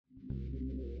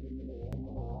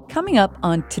Coming up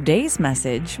on today's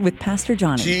message with Pastor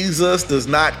Johnny. Jesus does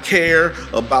not care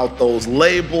about those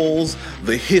labels,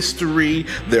 the history,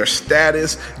 their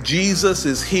status. Jesus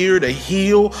is here to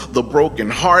heal the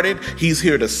brokenhearted. He's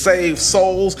here to save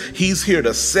souls. He's here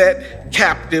to set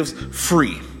captives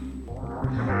free.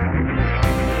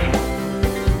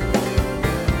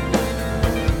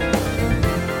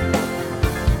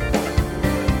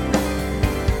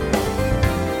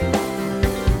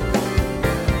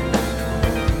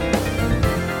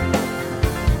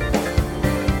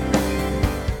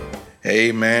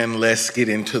 Amen. Let's get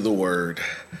into the word.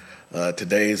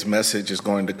 Today's message is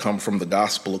going to come from the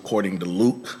Gospel according to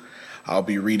Luke. I'll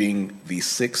be reading the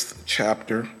 6th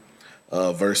chapter,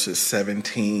 verses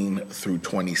 17 through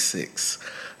 26.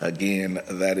 Again,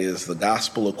 that is the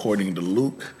Gospel according to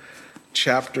Luke,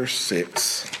 chapter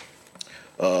 6,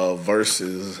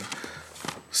 verses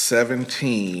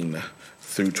 17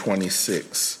 through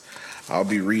 26. I'll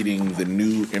be reading the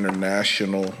New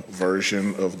International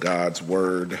Version of God's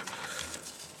Word.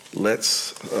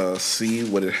 Let's see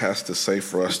what it has to say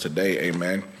for us today.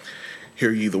 Amen.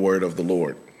 Hear ye the word of the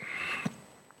Lord.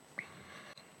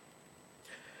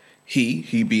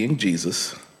 He being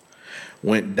Jesus,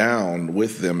 went down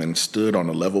with them and stood on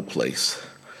a level place.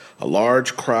 A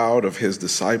large crowd of his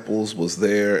disciples was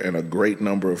there, and a great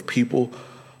number of people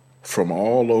from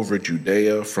all over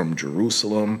Judea, from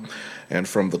Jerusalem, and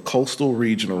from the coastal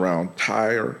region around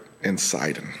Tyre and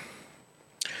Sidon,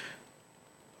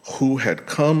 who had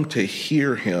come to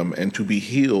hear him and to be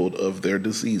healed of their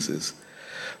diseases.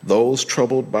 Those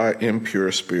troubled by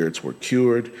impure spirits were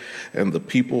cured, and the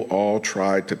people all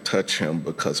tried to touch him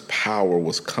because power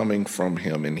was coming from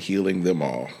him and healing them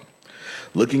all.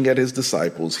 Looking at his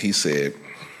disciples, he said,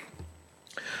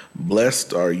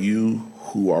 "Blessed are you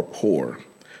who are poor,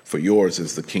 for yours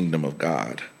is the kingdom of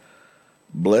God.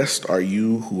 Blessed are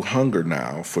you who hunger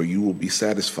now, for you will be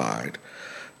satisfied.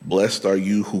 Blessed are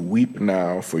you who weep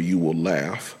now, for you will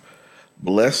laugh.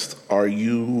 Blessed are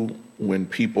you when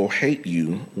people hate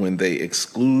you, when they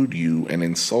exclude you and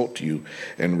insult you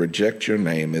and reject your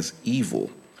name as evil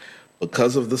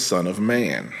because of the Son of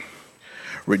Man.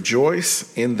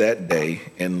 Rejoice in that day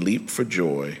and leap for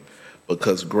joy,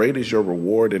 because great is your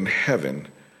reward in heaven,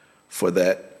 for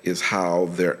that is how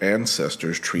their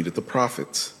ancestors treated the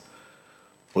prophets.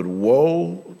 But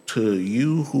woe to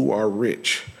you who are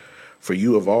rich, for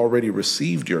you have already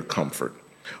received your comfort.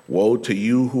 Woe to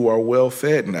you who are well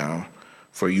fed now,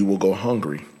 for you will go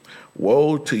hungry.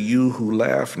 Woe to you who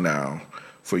laugh now,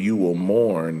 for you will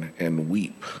mourn and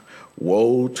weep.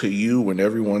 Woe to you when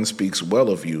everyone speaks well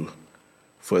of you,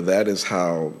 for that is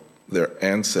how their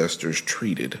ancestors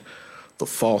treated the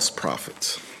false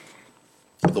prophets."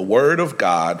 The word of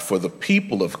God for the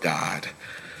people of God.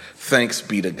 Thanks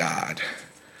be to God.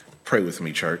 Pray with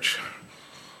me, church.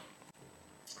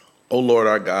 O Lord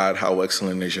our God, how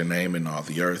excellent is your name in all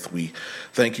the earth. We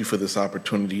thank you for this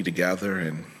opportunity to gather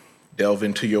and delve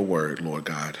into your word, Lord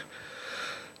God.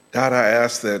 God, I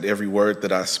ask that every word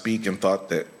that I speak and thought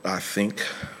that I think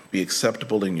be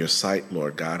acceptable in your sight,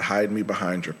 Lord God. Hide me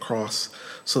behind your cross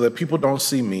so that people don't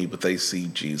see me, but they see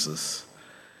Jesus,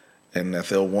 and that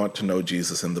they'll want to know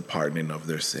Jesus in the pardoning of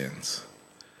their sins.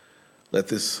 Let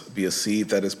this be a seed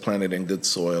that is planted in good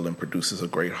soil and produces a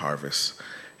great harvest.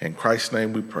 In Christ's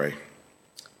name we pray.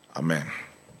 Amen.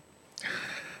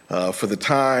 For the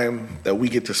time that we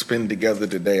get to spend together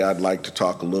today, I'd like to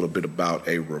talk a little bit about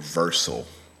a reversal.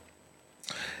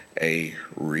 A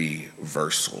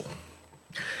reversal.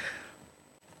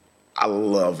 I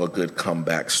love a good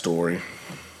comeback story.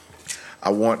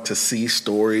 I want to see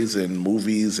stories in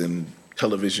movies and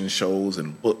television shows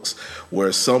and books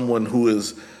where someone who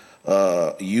is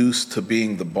used to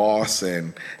being the boss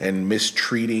and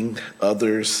mistreating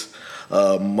others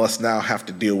must now have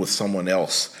to deal with someone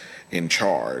else in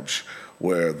charge,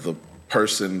 where the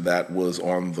person that was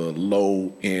on the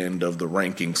low end of the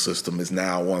ranking system is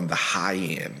now on the high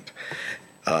end.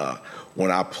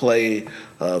 When I play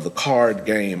the card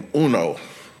game Uno,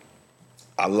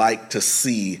 I like to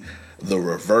see the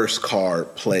reverse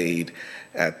card played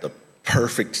at the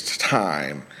perfect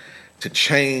time to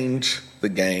change the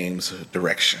game's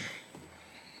direction.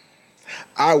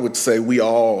 I would say we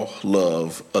all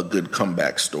love a good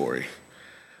comeback story.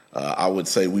 I would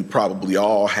say we probably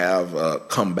all have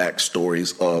comeback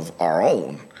stories of our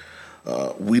own.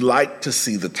 We like to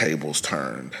see the tables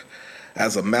turned.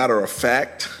 As a matter of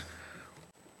fact,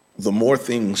 the more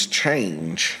things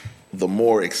change, the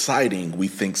more exciting we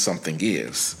think something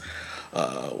is.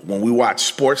 When we watch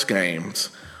sports games,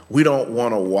 we don't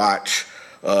want to watch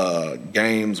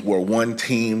games where one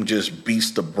team just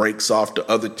beats the brakes off the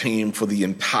other team for the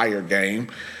entire game.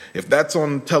 If that's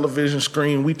on the television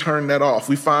screen, we turn that off.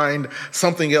 We find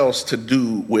something else to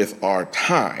do with our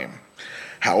time.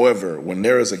 However, when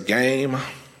there is a game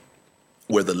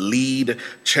where the lead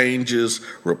changes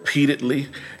repeatedly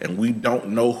and we don't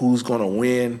know who's going to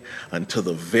win until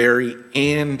the very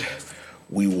end,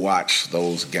 we watch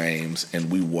those games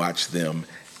and we watch them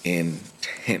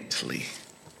intently.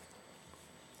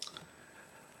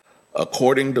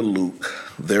 According to Luke,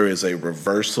 there is a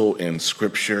reversal in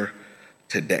Scripture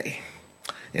today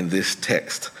in this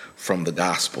text from the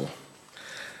gospel.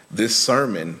 This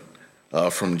sermon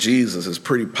from Jesus is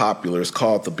pretty popular. It's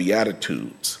called the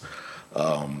Beatitudes.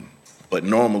 But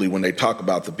normally when they talk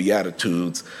about the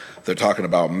Beatitudes, they're talking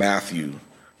about Matthew,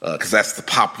 because that's the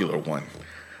popular one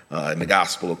in the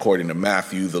gospel according to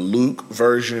Matthew. The Luke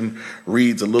version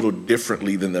reads a little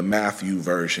differently than the Matthew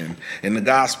version. In the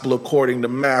gospel according to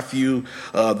Matthew,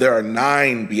 there are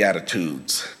 9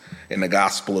 Beatitudes. In the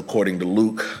gospel according to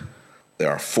Luke, there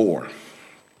are 4.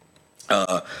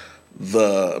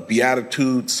 The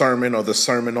Beatitude sermon, or the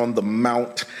Sermon on the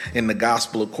Mount, in the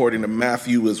gospel according to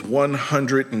Matthew is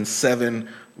 107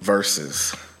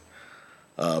 verses.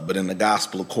 But in the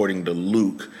gospel according to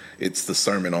Luke, it's the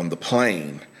Sermon on the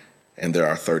Plain, and there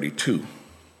are 32.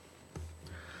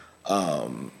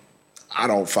 I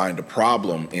don't find a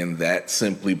problem in that,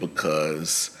 simply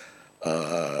because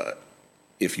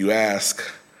if you ask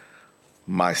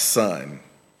my son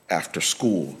after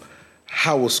school,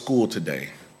 how was school today?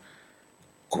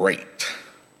 Great.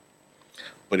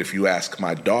 But if you ask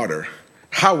my daughter,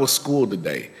 how was school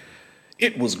today?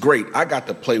 It was great. I got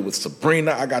to play with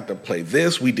Sabrina. I got to play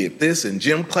this. We did this in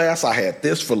gym class. I had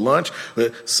this for lunch.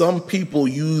 Some people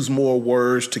use more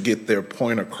words to get their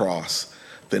point across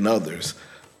than others,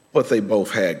 but they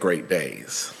both had great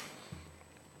days.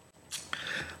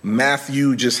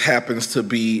 Matthew just happens to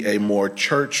be a more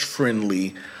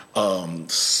church-friendly,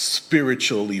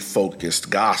 spiritually focused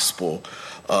gospel,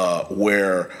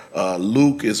 where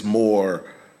Luke is more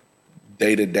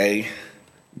day-to-day,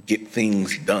 get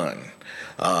things done.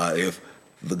 If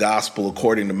the gospel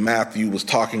according to Matthew was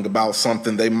talking about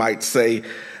something, they might say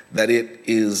that it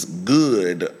is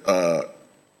good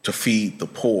to feed the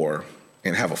poor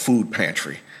and have a food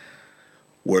pantry,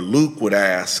 where Luke would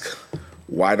ask,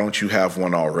 why don't you have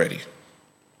one already?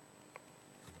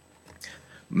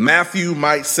 Matthew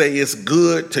might say it's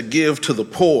good to give to the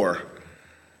poor.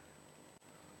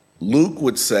 Luke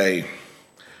would say,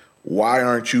 why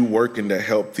aren't you working to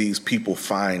help these people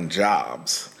find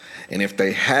jobs? And if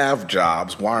they have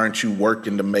jobs, why aren't you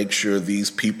working to make sure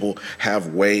these people have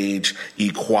wage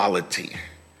equality?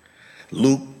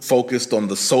 Luke focused on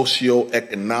the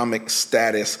socioeconomic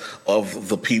status of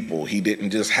the people. He didn't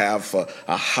just have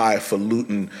a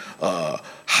highfalutin,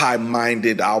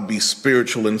 high-minded, I'll be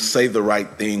spiritual and say the right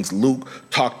things. Luke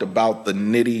talked about the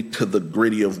nitty to the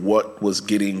gritty of what was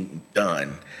getting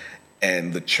done.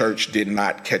 And the church did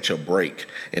not catch a break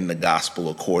in the gospel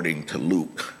according to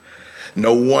Luke.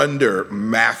 No wonder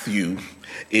Matthew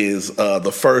is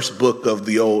the first book of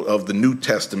the New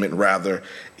Testament, rather,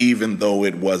 even though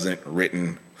it wasn't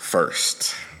written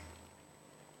first.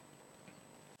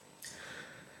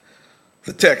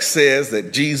 The text says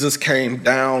that Jesus came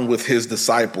down with his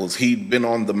disciples. He'd been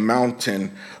on the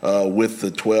mountain with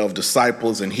the 12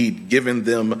 disciples, and he'd given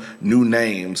them new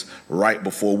names right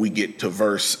before we get to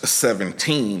verse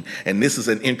 17. And this is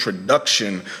an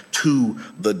introduction to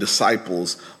the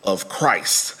disciples of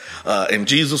Christ. And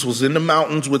Jesus was in the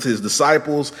mountains with his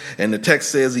disciples, and the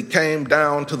text says he came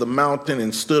down to the mountain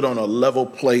and stood on a level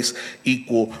place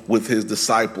equal with his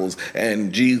disciples.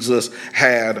 And Jesus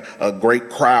had a great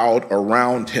crowd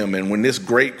around him. And when this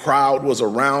great crowd was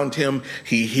around him,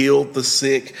 he healed the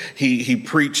sick, he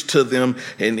preached to them,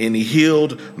 and he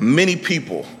healed many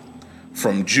people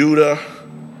from Judah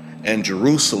and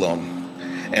Jerusalem.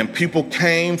 And people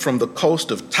came from the coast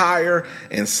of Tyre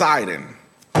and Sidon.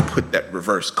 Put that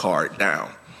reverse card down.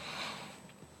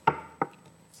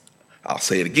 I'll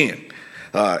say it again.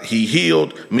 He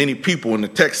healed many people, and the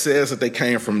text says that they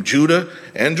came from Judah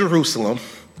and Jerusalem,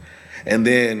 and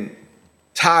then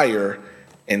Tyre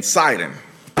and Sidon.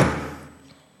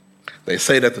 They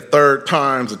say that the third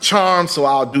time's a charm, so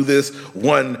I'll do this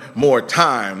one more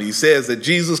time. He says that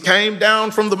Jesus came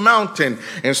down from the mountain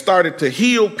and started to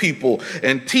heal people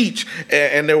and teach,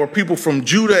 and there were people from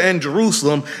Judah and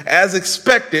Jerusalem as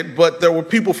expected, but there were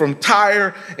people from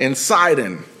Tyre and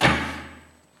Sidon.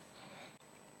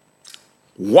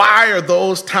 Why are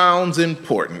those towns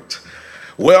important?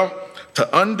 Well,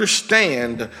 to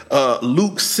understand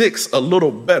Luke 6 a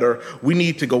little better, we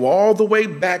need to go all the way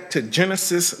back to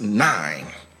Genesis 9.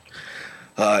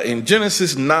 In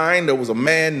Genesis 9, there was a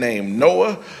man named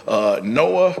Noah.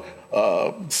 Noah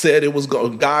said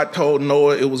God told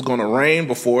Noah it was going to rain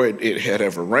before it had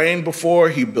ever rained before.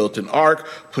 He built an ark,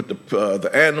 put the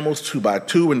animals 2 by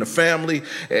 2 in the family,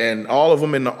 and all of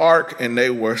them in the ark, and they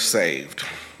were saved.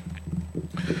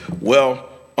 Well,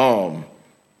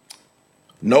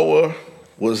 Noah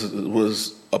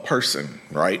was a person,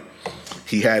 right?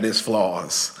 He had his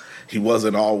flaws. He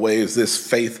wasn't always this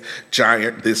faith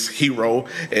giant, this hero,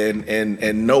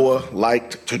 and Noah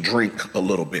liked to drink a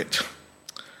little bit.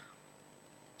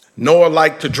 Noah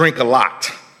liked to drink a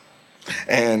lot.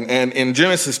 And in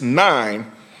Genesis 9,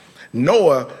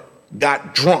 Noah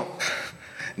got drunk.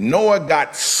 Noah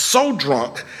got so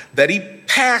drunk that he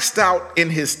passed out in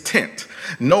his tent.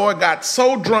 Noah got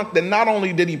so drunk that not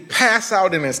only did he pass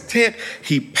out in his tent,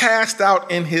 he passed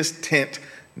out in his tent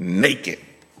naked.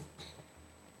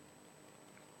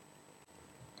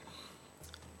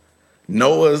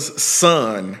 Noah's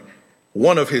son,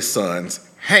 one of his sons,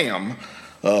 Ham,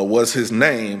 was his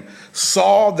name,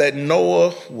 saw that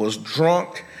Noah was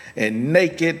drunk and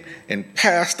naked and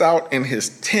passed out in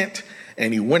his tent,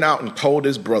 and he went out and told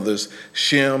his brothers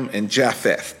Shem and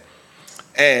Japheth.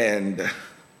 And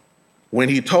when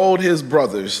he told his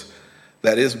brothers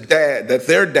that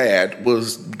their dad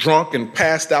was drunk and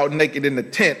passed out naked in the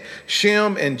tent,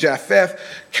 Shem and Japheth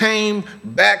came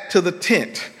back to the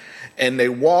tent, and they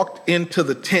walked into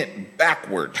the tent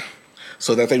backward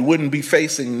so that they wouldn't be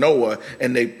facing Noah,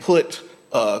 and they put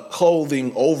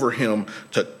clothing over him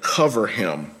to cover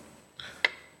him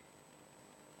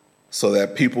so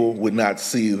that people would not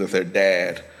see that their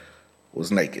dad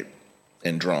was naked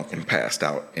and drunk and passed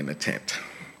out in the tent.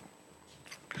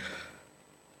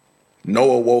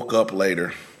 Noah woke up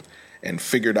later and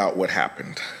figured out what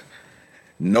happened.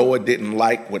 Noah didn't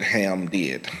like what Ham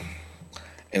did,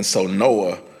 and so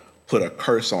Noah put a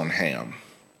curse on Ham.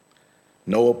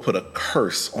 Noah put a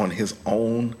curse on his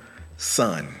own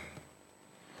son.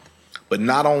 But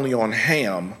not only on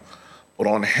Ham, but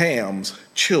on Ham's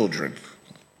children.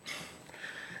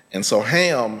 And so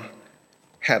Ham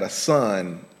had a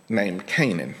son named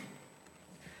Canaan.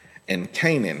 And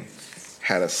Canaan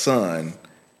had a son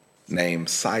named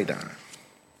Sidon.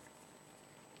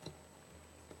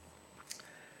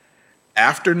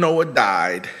 After Noah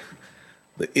died,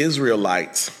 the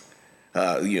Israelites,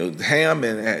 Ham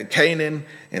and Canaan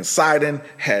and Sidon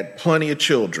had plenty of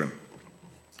children,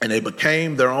 and they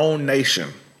became their own nation.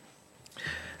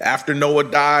 After Noah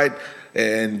died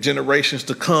and generations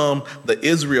to come, the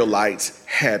Israelites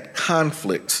had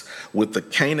conflicts with the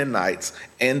Canaanites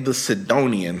and the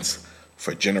Sidonians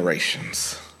for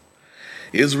generations.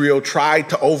 Israel tried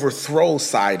to overthrow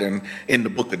Sidon in the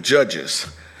book of Judges.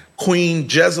 Queen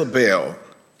Jezebel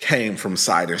came from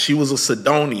Sidon. She was a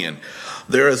Sidonian.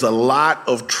 There is a lot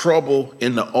of trouble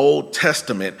in the Old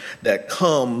Testament that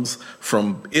comes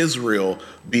from Israel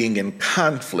being in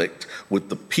conflict with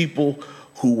the people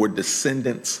who were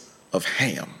descendants of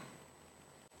Ham.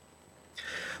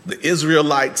 The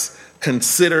Israelites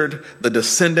considered the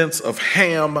descendants of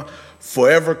Ham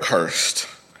forever cursed,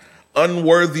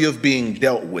 unworthy of being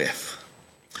dealt with.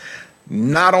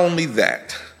 Not only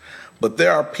that, but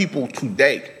there are people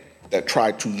today that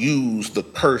try to use the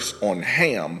curse on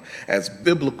Ham as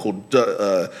biblical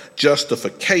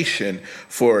justification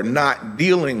for not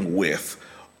dealing with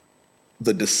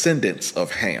the descendants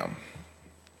of Ham.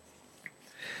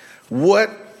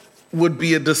 What would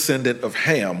be a descendant of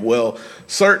Ham? Well,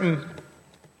 certain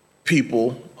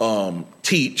people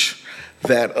teach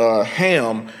that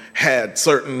Ham had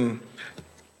certain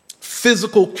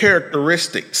physical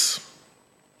characteristics,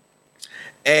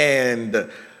 and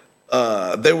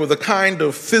they were the kind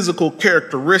of physical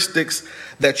characteristics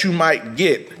that you might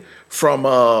get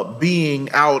from being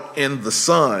out in the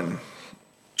sun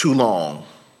too long.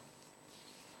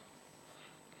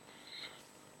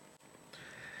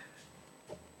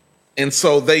 And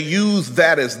so they use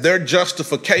that as their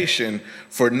justification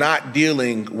for not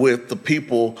dealing with the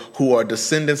people who are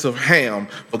descendants of Ham,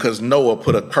 because Noah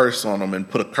put a curse on them and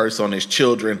put a curse on his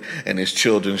children and his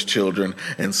children's children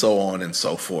and so on and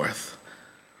so forth.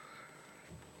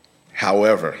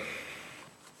 However,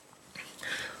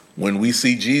 when we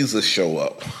see Jesus show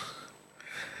up,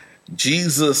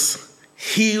 Jesus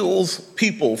heals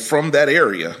people from that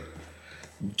area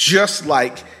just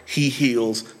like he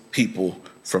heals people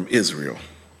from Israel.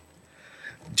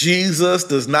 Jesus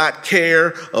does not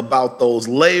care about those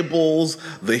labels,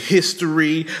 the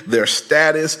history, their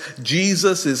status.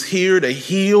 Jesus is here to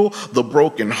heal the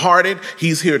brokenhearted.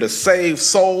 He's here to save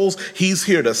souls. He's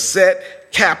here to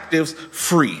set captives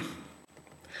free.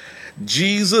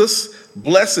 Jesus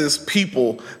blesses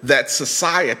people that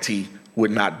society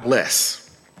would not bless.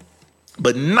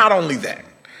 But not only that,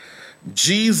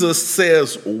 Jesus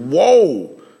says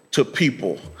woe to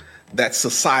people that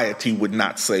society would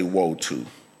not say woe to.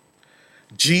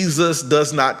 Jesus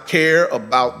does not care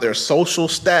about their social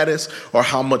status or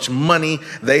how much money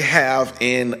they have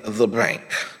in the bank.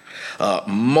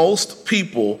 Most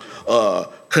people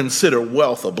consider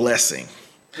wealth a blessing.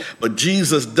 But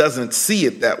Jesus doesn't see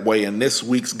it that way. In this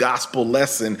week's gospel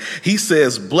lesson, he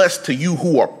says, "Blessed to you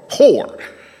who are poor,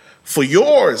 for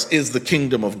yours is the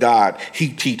kingdom of God," he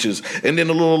teaches. And then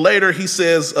a little later, he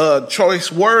says,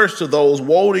 choice words to those,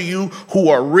 "Woe to you who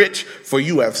are rich, for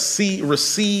you have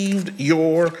received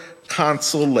your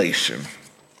consolation."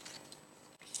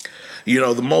 You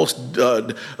know, the most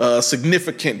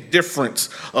significant difference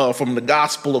from the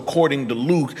gospel according to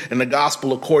Luke and the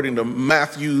gospel according to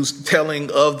Matthew's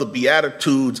telling of the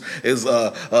Beatitudes is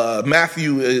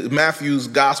Matthew's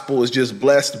gospel is just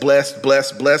blessed, blessed,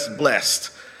 blessed, blessed, blessed.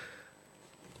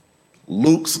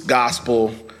 Luke's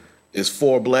gospel is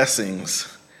 4 blessings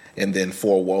and then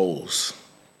 4 woes.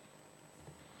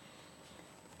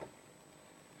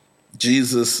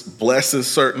 Jesus blesses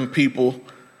certain people,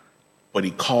 but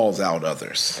he calls out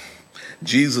others.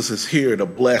 Jesus is here to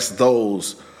bless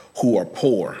those who are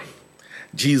poor.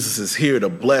 Jesus is here to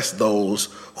bless those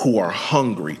who are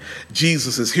hungry.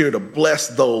 Jesus is here to bless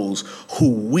those who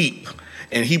weep.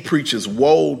 And he preaches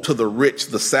woe to the rich,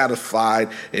 the satisfied,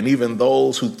 and even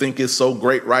those who think it's so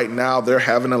great right now, they're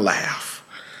having a laugh.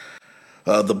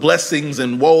 The blessings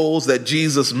and woes that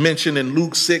Jesus mentioned in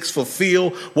Luke 6 fulfill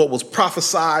what was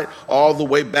prophesied all the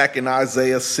way back in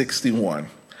Isaiah 61.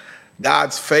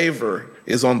 God's favor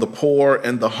is on the poor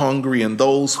and the hungry and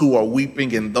those who are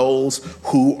weeping and those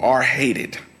who are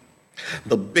hated.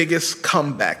 The biggest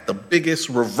comeback, the biggest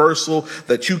reversal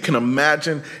that you can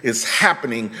imagine is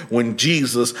happening when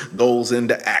Jesus goes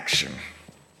into action.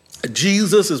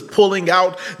 Jesus is pulling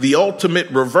out the ultimate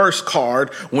reverse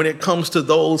card when it comes to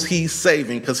those he's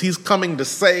saving, because he's coming to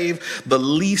save the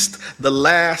least, the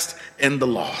last, and the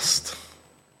lost.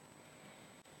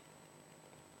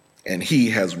 And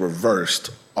he has reversed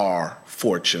our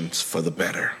fortunes for the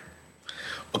better.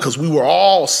 Because we were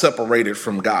all separated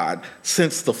from God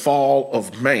since the fall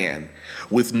of man,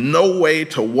 with no way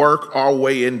to work our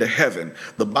way into heaven.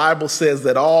 The Bible says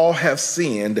that all have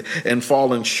sinned and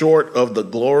fallen short of the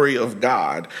glory of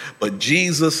God. But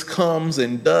Jesus comes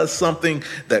and does something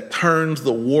that turns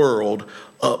the world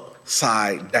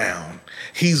upside down.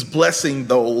 He's blessing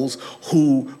those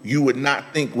who you would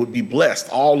not think would be blessed.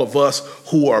 All of us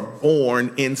who are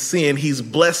born in sin, he's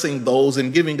blessing those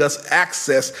and giving us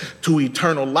access to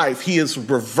eternal life. He is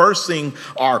reversing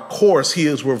our course. He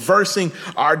is reversing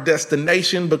our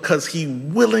destination because he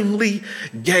willingly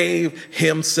gave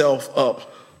himself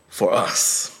up for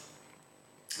us.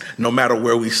 No matter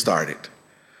where we started,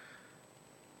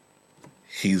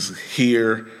 he's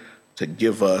here to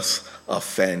give us a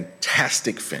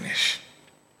fantastic finish.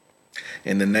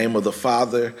 In the name of the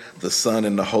Father, the Son,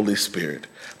 and the Holy Spirit,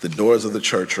 the doors of the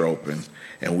church are open,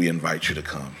 and we invite you to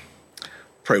come.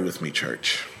 Pray with me,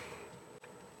 church.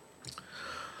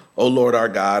 O Lord our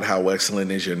God, how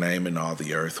excellent is your name in all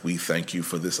the earth. We thank you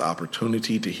for this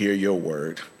opportunity to hear your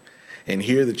word and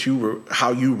hear that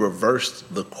how you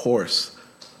reversed the course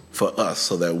for us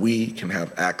so that we can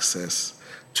have access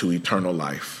to eternal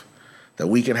life, that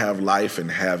we can have life and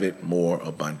have it more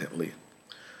abundantly.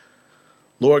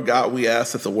 Lord God, we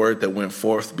ask that the word that went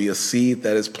forth be a seed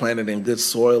that is planted in good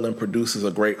soil and produces a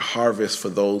great harvest for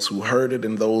those who heard it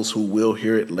and those who will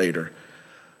hear it later,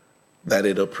 that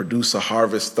it'll produce a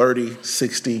harvest 30,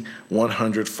 60,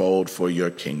 100-fold for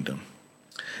your kingdom.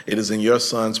 It is in your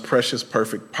Son's precious,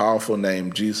 perfect, powerful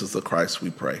name, Jesus the Christ, we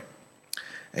pray.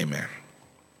 Amen.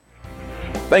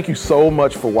 Thank you so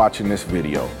much for watching this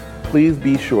video. Please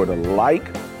be sure to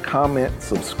like, comment,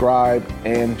 subscribe,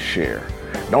 and share.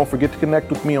 Don't forget to connect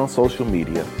with me on social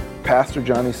media, Pastor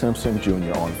Johnny Simpson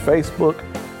Jr. on Facebook,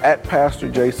 at Pastor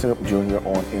J. Simp Jr.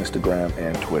 on Instagram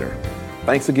and Twitter.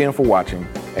 Thanks again for watching,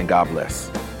 and God bless.